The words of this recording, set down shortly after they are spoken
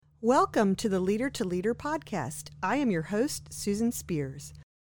Welcome to the Leader to Leader podcast. I am your host, Susan Spears.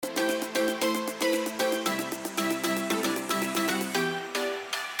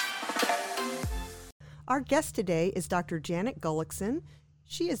 Our guest today is Dr. Janet Gullikson.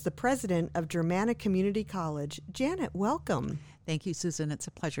 She is the president of Germanna Community College. Janet, welcome. Thank you, Susan. It's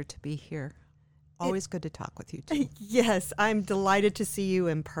a pleasure to be here. Always good to talk with you, too. Yes, I'm delighted to see you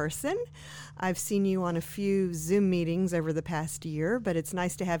in person. I've seen you on a few Zoom meetings over the past year, but it's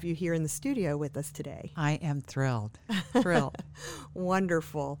nice to have you here in the studio with us today. I am thrilled.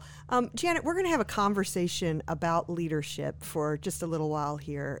 Wonderful. Janet, we're going to have a conversation about leadership for just a little while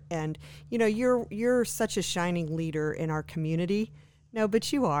here. And, you know, you're such a shining leader in our community. No,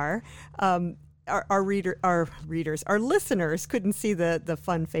 but you are. Our listeners couldn't see the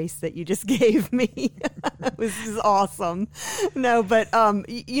fun face that you just gave me. This is awesome. No, but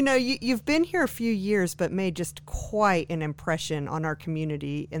you've been here a few years, but made just quite an impression on our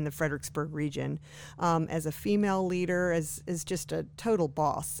community in the Fredericksburg region. As a female leader, as just a total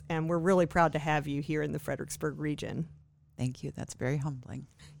boss, and we're really proud to have you here in the Fredericksburg region. Thank you. That's very humbling.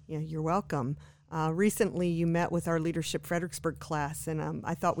 Yeah, you're welcome. Recently, you met with our Leadership Fredericksburg class, and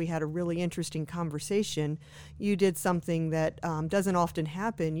I thought we had a really interesting conversation. You did something that doesn't often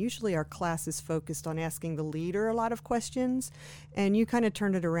happen. Usually our class is focused on asking the leader a lot of questions, and you kind of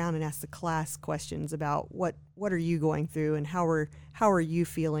turned it around and asked the class questions about what are you going through and how are you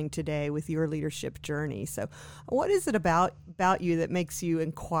feeling today with your leadership journey. So what is it about you that makes you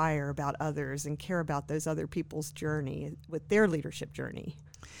inquire about others and care about those other people's journey with their leadership journey?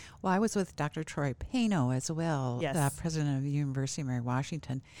 Well, I was with Dr. Troy Pano as well, yes, the president of the University of Mary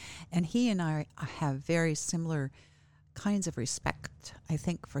Washington, and he and I have very similar kinds of respect, I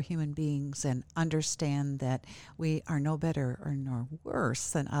think, for human beings and understand that we are no better or no worse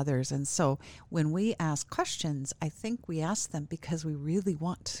than others. And so when we ask questions, I think we ask them because we really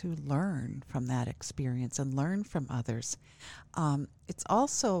want to learn from that experience and learn from others. It's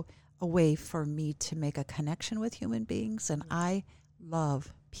also a way for me to make a connection with human beings, and I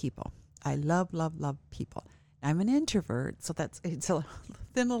love people. I love people. I'm an introvert, so it's a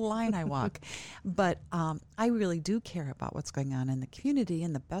thin little line I walk. But I really do care about what's going on in the community,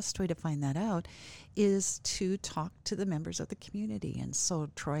 and the best way to find that out is to talk to the members of the community. And so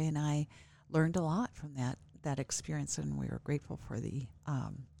Troy and I learned a lot from that experience, and we were grateful for the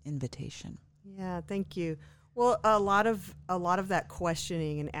invitation. Yeah, thank you. Well, a lot of that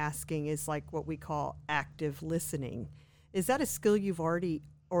questioning and asking is like what we call active listening. Is that a skill you've already,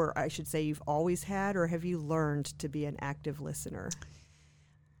 or I should say you've always had, or have you learned to be an active listener?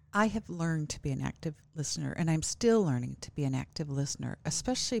 I have learned to be an active listener, and I'm still learning to be an active listener,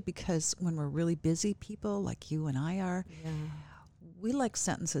 especially because when we're really busy people like you and I are, we like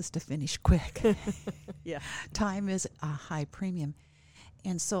sentences to finish quick. Yeah. Time is a high premium.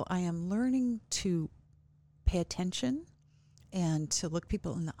 And so I am learning to pay attention and to look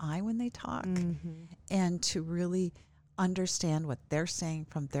people in the eye when they talk, and to really understand what they're saying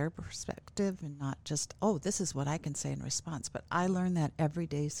from their perspective and not just, this is what I can say in response. But I learn that every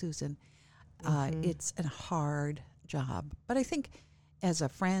day, Susan. It's a hard job. But I think as a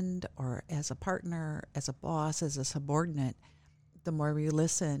friend or as a partner, as a boss, as a subordinate, the more we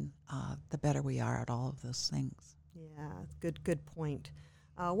listen, the better we are at all of those things. Yeah, good point.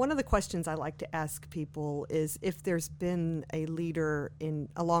 One of the questions I like to ask people is if there's been a leader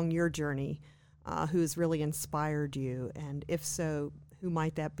along your journey who's really inspired you, and if so, who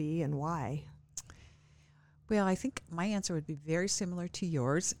might that be and why? Well, I think my answer would be very similar to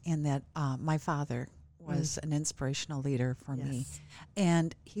yours in that my father was an inspirational leader for me.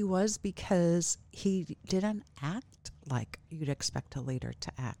 And he was because he didn't act like you'd expect a leader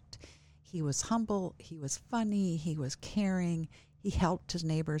to act. He was humble, he was funny, he was caring, he helped his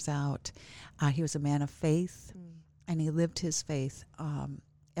neighbors out. He was a man of faith, and he lived his faith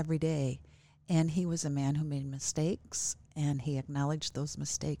every day. And he was a man who made mistakes, and he acknowledged those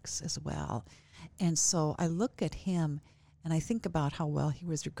mistakes as well. And so I look at him, and I think about how well he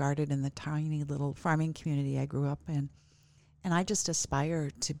was regarded in the tiny little farming community I grew up in. And I just aspire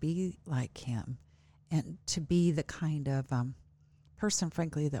to be like him and to be the kind of person,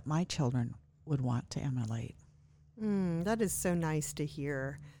 frankly, that my children would want to emulate. That is so nice to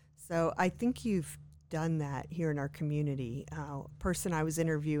hear. So I think you've done that here in our community. A person I was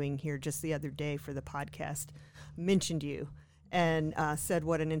interviewing here just the other day for the podcast mentioned you and said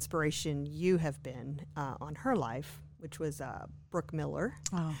what an inspiration you have been on her life, which was Brooke Miller.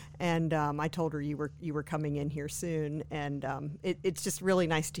 Oh. And I told her you were coming in here soon. And it's just really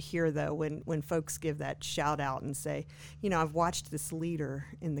nice to hear, though, when folks give that shout out and say, I've watched this leader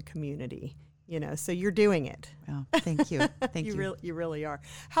in the community, So you're doing it. Well, thank you. Thank you. You really are.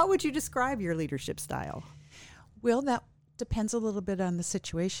 How would you describe your leadership style? Well, that depends a little bit on the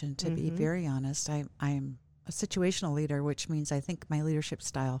situation, to be very honest. I'm a situational leader, which means I think my leadership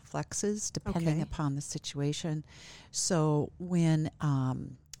style flexes depending upon the situation. So when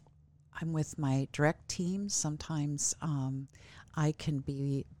I'm with my direct team, sometimes I can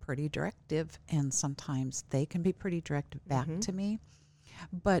be pretty directive, and sometimes they can be pretty directive back to me.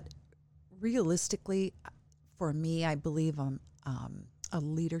 But realistically, for me, I believe I'm a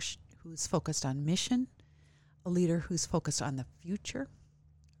leader who's focused on mission, a leader who's focused on the future.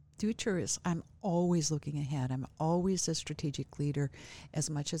 Future is I'm always looking ahead. I'm always a strategic leader as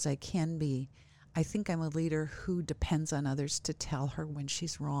much as I can be. I think I'm a leader who depends on others to tell her when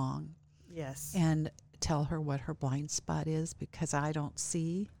she's wrong. Yes. And tell her what her blind spot is, because I can't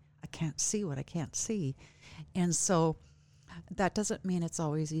see what I can't see. And so that doesn't mean it's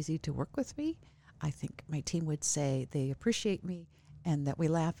always easy to work with me. I think my team would say they appreciate me and that we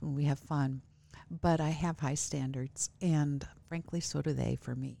laugh and we have fun. But I have high standards, and frankly, so do they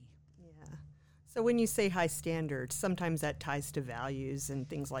for me. Yeah. So when you say high standards, sometimes that ties to values and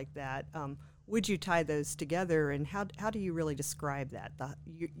things like that. Would you tie those together, and how do you really describe that,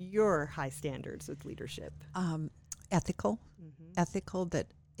 your high standards with leadership? Ethical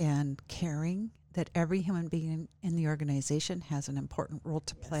and caring, that every human being in the organization has an important role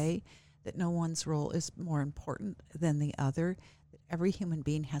to play, that no one's role is more important than the other, that every human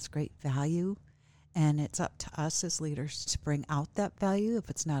being has great value, and it's up to us as leaders to bring out that value if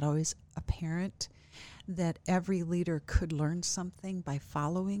it's not always apparent, that every leader could learn something by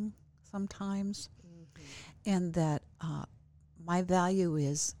following sometimes, and that my value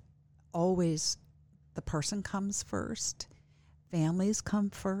is always the person comes first, families come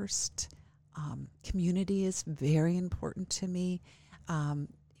first, community is very important to me.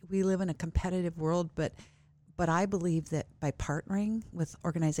 We live in a competitive world, but I believe that by partnering with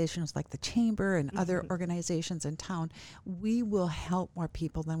organizations like the Chamber and other organizations in town, we will help more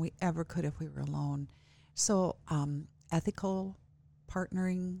people than we ever could if we were alone. So ethical,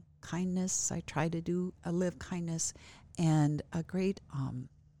 partnering, kindness, I try to live kindness, and a great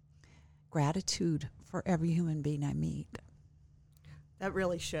gratitude for every human being I meet. That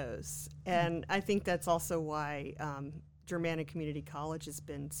really shows. And I think that's also why Germanna Community College has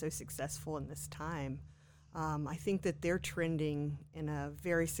been so successful in this time. I think that they're trending in a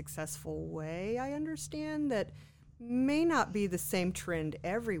very successful way. I understand that may not be the same trend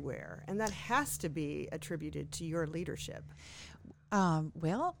everywhere, and that has to be attributed to your leadership.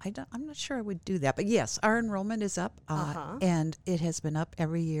 Well, I'm not sure I would do that, but yes, our enrollment is up, and it has been up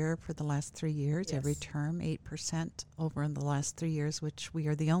every year for the last 3 years, every term, 8% over in the last 3 years, which we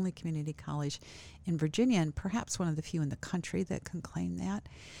are the only community college in Virginia, and perhaps one of the few in the country that can claim that.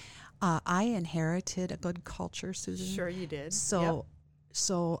 I inherited a good culture, Susan. Sure you did.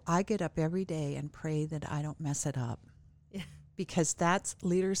 So I get up every day and pray that I don't mess it up. Yeah. Because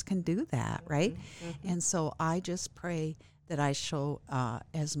leaders can do that, right? And so I just pray that I show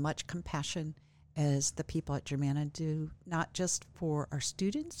as much compassion as the people at Germanna do, not just for our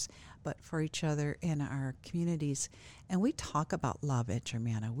students, but for each other and our communities. And we talk about love at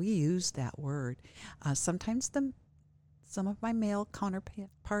Germanna. We use that word. Sometimes some of my male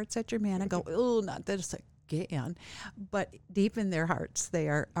counterparts at Germanna go, oh, not this again. But deep in their hearts, they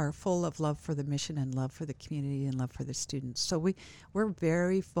are full of love for the mission and love for the community and love for the students. So we're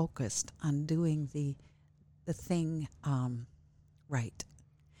very focused on doing the thing right.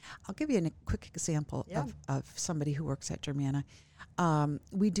 I'll give you a quick example of somebody who works at Germanna.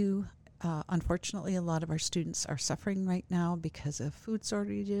 We do, unfortunately, a lot of our students are suffering right now because of food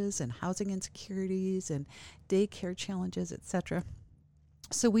shortages and housing insecurities and daycare challenges, etc.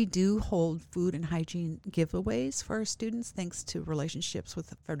 So we do hold food and hygiene giveaways for our students, thanks to relationships with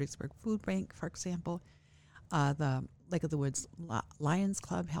the Fredericksburg Food Bank, for example. The Lake of the Woods Lions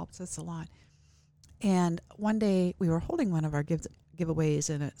Club helps us a lot. And one day we were holding one of our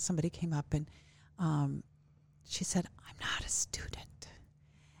giveaways, and somebody came up and she said, "I'm not a student."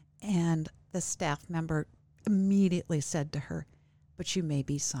 And the staff member immediately said to her, "But you may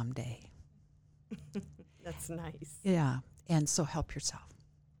be someday." That's nice. Yeah. And so help yourself.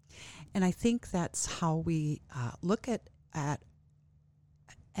 And I think that's how we look at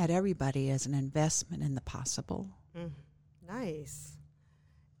everybody as an investment in the possible. Nice.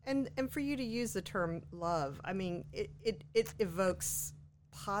 And for you to use the term love, I mean, it evokes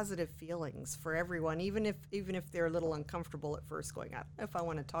positive feelings for everyone, even if they're a little uncomfortable at first, going, I don't know if I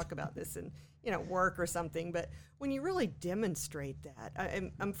want to talk about this in work or something. But when you really demonstrate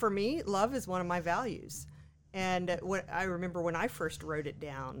that, for me, love is one of my values. And what I remember when I first wrote it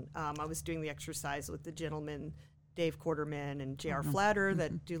down, I was doing the exercise with the gentlemen, Dave Quarterman and J.R. Flatter,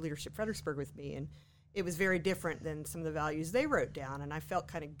 that do Leadership Fredericksburg with me. And it was very different than some of the values they wrote down. And I felt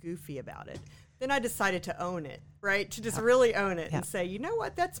kind of goofy about it. Then I decided to own it, right? To just really own it and say, you know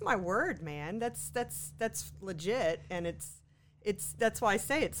what? That's my word, man. That's legit. And that's why I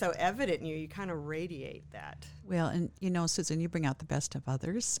say it's so evident in you. You kind of radiate that. Well, and Susan, you bring out the best of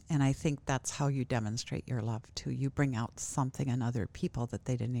others, and I think that's how you demonstrate your love too. You bring out something in other people that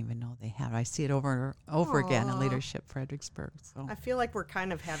they didn't even know they had. I see it over and over again in Leadership Fredericksburg. So I feel like we're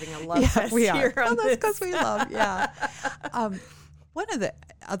kind of having a love fest here. Well, that's because we love. Yeah. One of the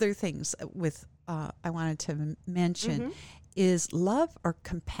other things with I wanted to mention is love or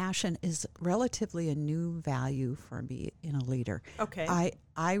compassion is relatively a new value for me in a leader. Okay.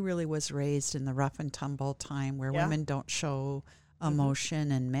 I really was raised in the rough and tumble time where women don't show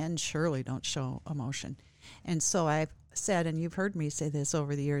emotion and men surely don't show emotion. And so I've said, and you've heard me say this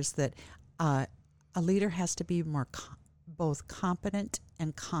over the years, that a leader has to be more both competent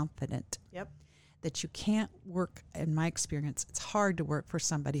and confident. Yep. That you can't work, in my experience, it's hard to work for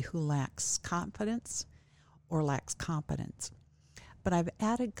somebody who lacks confidence or lacks competence. But I've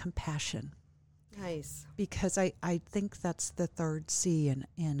added compassion. Nice. Because I think that's the third C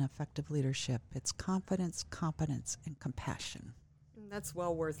in effective leadership. It's confidence, competence, and compassion. That's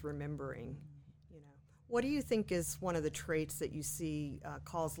well worth remembering. What do you think is one of the traits that you see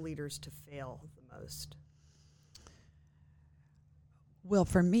cause leaders to fail the most? Well,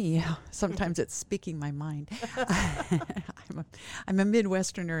 for me, sometimes it's speaking my mind. I'm a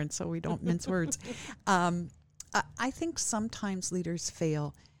Midwesterner, and so we don't mince words. I think sometimes leaders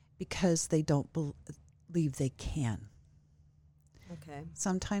fail because they don't believe they can. Okay.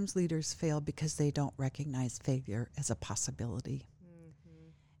 Sometimes leaders fail because they don't recognize failure as a possibility.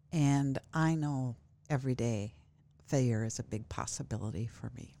 Mm-hmm. And I know every day failure is a big possibility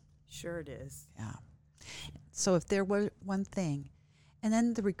for me. Sure it is. Yeah. So if there were one thing, and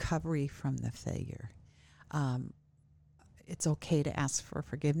then the recovery from the failure. It's okay to ask for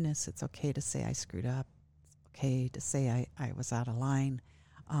forgiveness. It's okay to say I screwed up. It's okay to say I was out of line.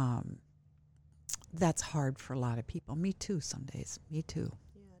 That's hard for a lot of people. Me too some days. Me too.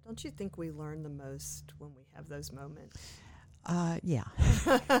 Yeah. Don't you think we learn the most when we have those moments? Yeah.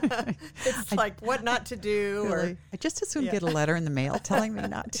 It's like what not to do. Really, I just as soon get a letter in the mail telling me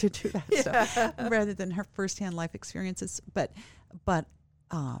not to do that stuff rather than her firsthand life experiences. But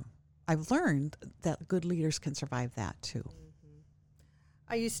I've learned that good leaders can survive that too. Mm-hmm.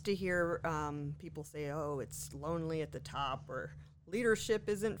 I used to hear people say, "Oh, it's lonely at the top," or "Leadership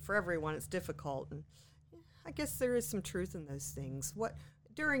isn't for everyone; it's difficult." And I guess there is some truth in those things. What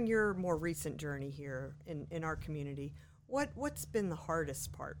during your more recent journey here in our community, what's been the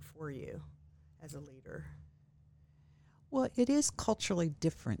hardest part for you as a leader? Well, it is culturally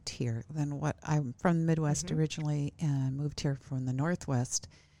different here than what I'm from the Midwest originally and moved here from the Northwest.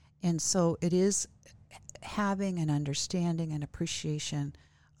 And so it is having an understanding and appreciation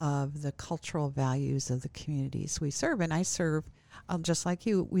of the cultural values of the communities we serve. And I serve, just like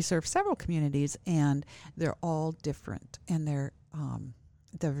you, we serve several communities, and they're all different. And their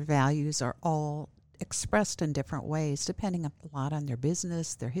values are all expressed in different ways, depending a lot on their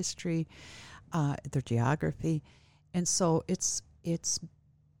business, their history, their geography. And so it's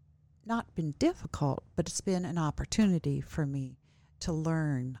not been difficult, but it's been an opportunity for me to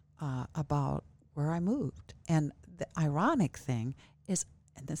learn about where I moved. And the ironic thing is,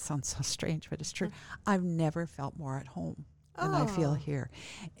 and this sounds so strange, but it's true, I've never felt more at home than I feel here.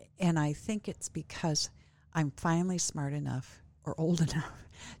 And I think it's because I'm finally smart enough or old enough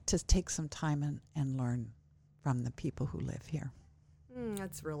to take some time and learn from the people who live here.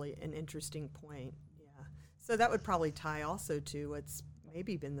 That's really an interesting point. Yeah. So that would probably tie also to what's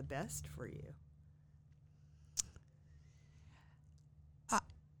maybe been the best for you.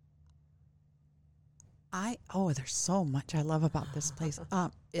 There's so much I love about this place.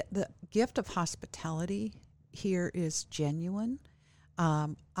 The gift of hospitality here is genuine.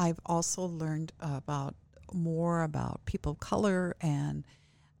 I've also learned more about people of color and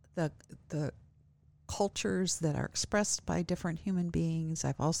the cultures that are expressed by different human beings.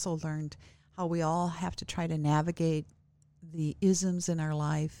 I've also learned how we all have to try to navigate the isms in our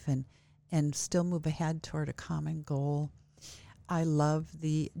life and still move ahead toward a common goal. I love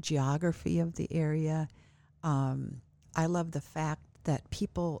the geography of the area. I love the fact that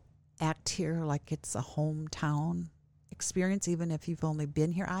people act here like it's a hometown experience, even if you've only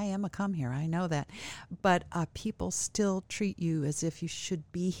been here. I am a come here, I know that. But people still treat you as if you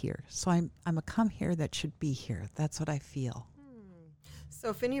should be here. So I'm a come here that should be here. That's what I feel. So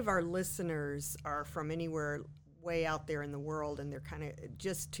if any of our listeners are from anywhere way out there in the world and they're kind of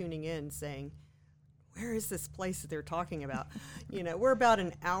just tuning in saying, where is this place that they're talking about? We're about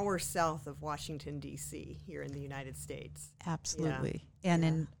an hour south of Washington, D.C. here in the United States. Absolutely. Yeah. And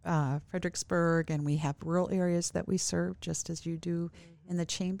in Fredericksburg, and we have rural areas that we serve just as you do in the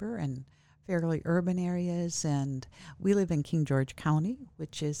chamber, and fairly urban areas. And we live in King George County,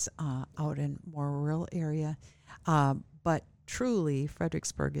 which is out in more rural area. But truly,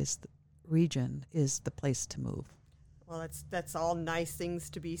 Fredericksburg region is the place to move. Well, that's all nice things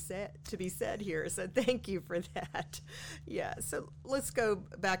to be said here. So thank you for that. Yeah. So let's go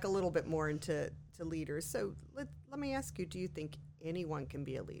back a little bit more into leaders. So let me ask you: do you think anyone can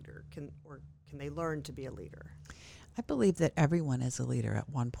be a leader? Can they learn to be a leader? I believe that everyone is a leader at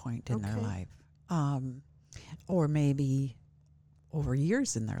one point in their life, or maybe over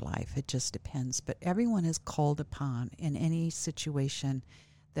years in their life. It just depends. But everyone is called upon in any situation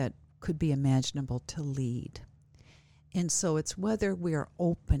that could be imaginable to lead. And so it's whether we are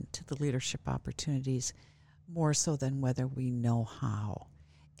open to the leadership opportunities more so than whether we know how.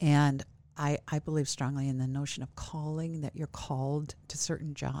 And I believe strongly in the notion of calling, that you're called to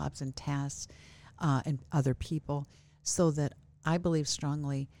certain jobs and tasks and other people, so that I believe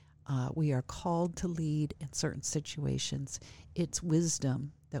strongly we are called to lead in certain situations. It's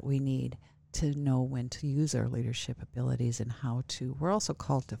wisdom that we need to know when to use our leadership abilities and how to. We're also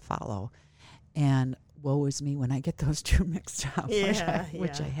called to follow. And woe is me when I get those two mixed up,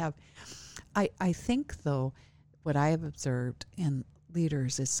 which I have. I think, though, what I have observed in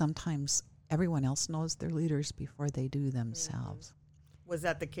leaders is sometimes everyone else knows their leaders before they do themselves. Was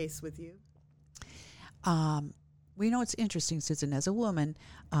that the case with you? We know it's interesting, Susan, as a woman,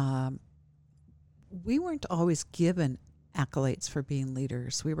 we weren't always given accolades for being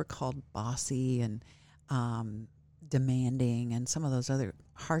leaders. We were called bossy and demanding and some of those other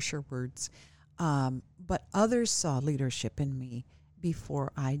harsher words. But others saw leadership in me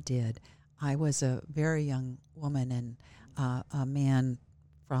before I did. I was a very young woman, and a man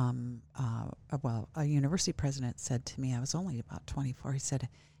from, a university president said to me, I was only about 24, he said,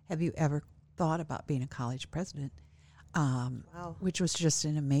 have you ever thought about being a college president? Wow. Which was just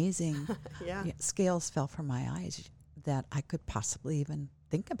an amazing, scales fell from my eyes that I could possibly even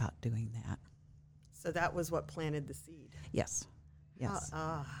think about doing that. So that was what planted the seed. Yes. Yes.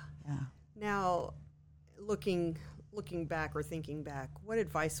 Yeah. Now, looking back or thinking back, what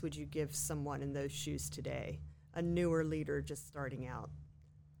advice would you give someone in those shoes today, a newer leader just starting out,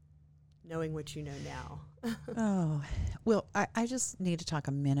 knowing what you know now? Well, I just need to talk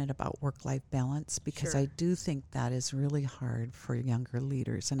a minute about work-life balance, because I do think that is really hard for younger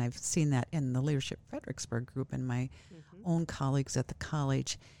leaders. And I've seen that in the Leadership Fredericksburg group and my own colleagues at the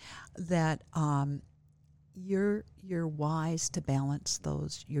college, that you're wise to balance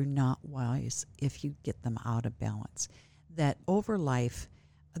those. You're not wise if you get them out of balance. That over life,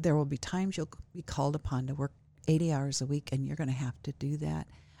 there will be times you'll be called upon to work 80 hours a week, and you're going to have to do that.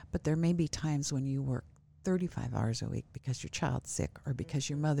 But there may be times when you work 35 hours a week because your child's sick, or because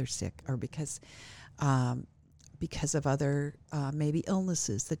your mother's sick, or because of other maybe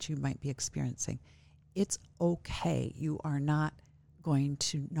illnesses that you might be experiencing. It's okay. You are not going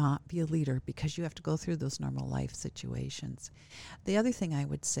to not be a leader because you have to go through those normal life situations. The other thing I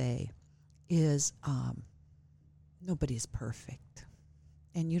would say is nobody's perfect,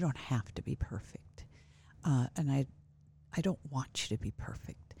 and you don't have to be perfect. And I don't want you to be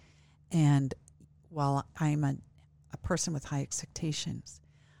perfect. And while I'm a person with high expectations,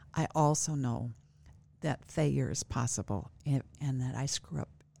 I also know that failure is possible, and that I screw up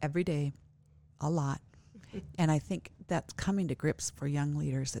every day, a lot. And I think that coming to grips for young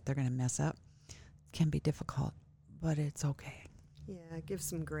leaders that they're going to mess up can be difficult, but it's okay. Yeah, give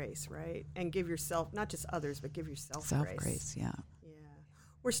some grace, right? And give yourself, not just others, but give yourself Self-grace, yeah. Yeah.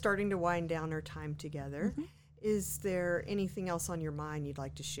 We're starting to wind down our time together. Mm-hmm. Is there anything else on your mind you'd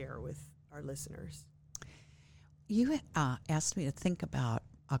like to share with our listeners? You asked me to think about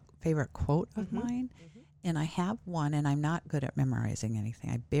a favorite quote of mine, and I have one, and I'm not good at memorizing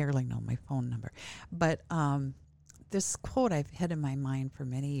anything. I barely know my phone number. But this quote I've had in my mind for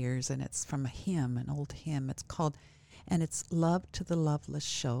many years, and it's from a hymn, an old hymn. It's called, and it's "Love to the loveless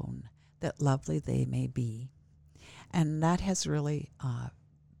shown, that lovely they may be." And that has really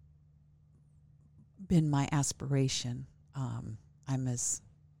been my aspiration. I'm as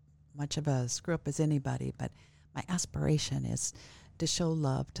much of a screw-up as anybody, but my aspiration is to show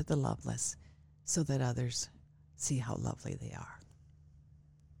love to the loveless so that others see how lovely they are.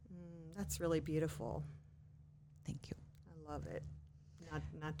 That's really beautiful. Thank you. I love it.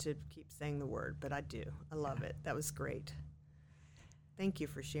 Not to keep saying the word, but I do. I love it. That was great. Thank you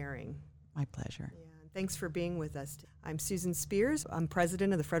for sharing. My pleasure. Yeah, and thanks for being with us. I'm Susan Spears. I'm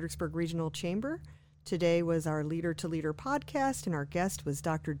president of the Fredericksburg Regional Chamber. Today was our Leader to Leader podcast, and our guest was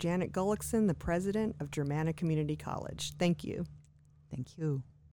Dr. Janet Gullickson, the president of Germanna Community College. Thank you. Thank you.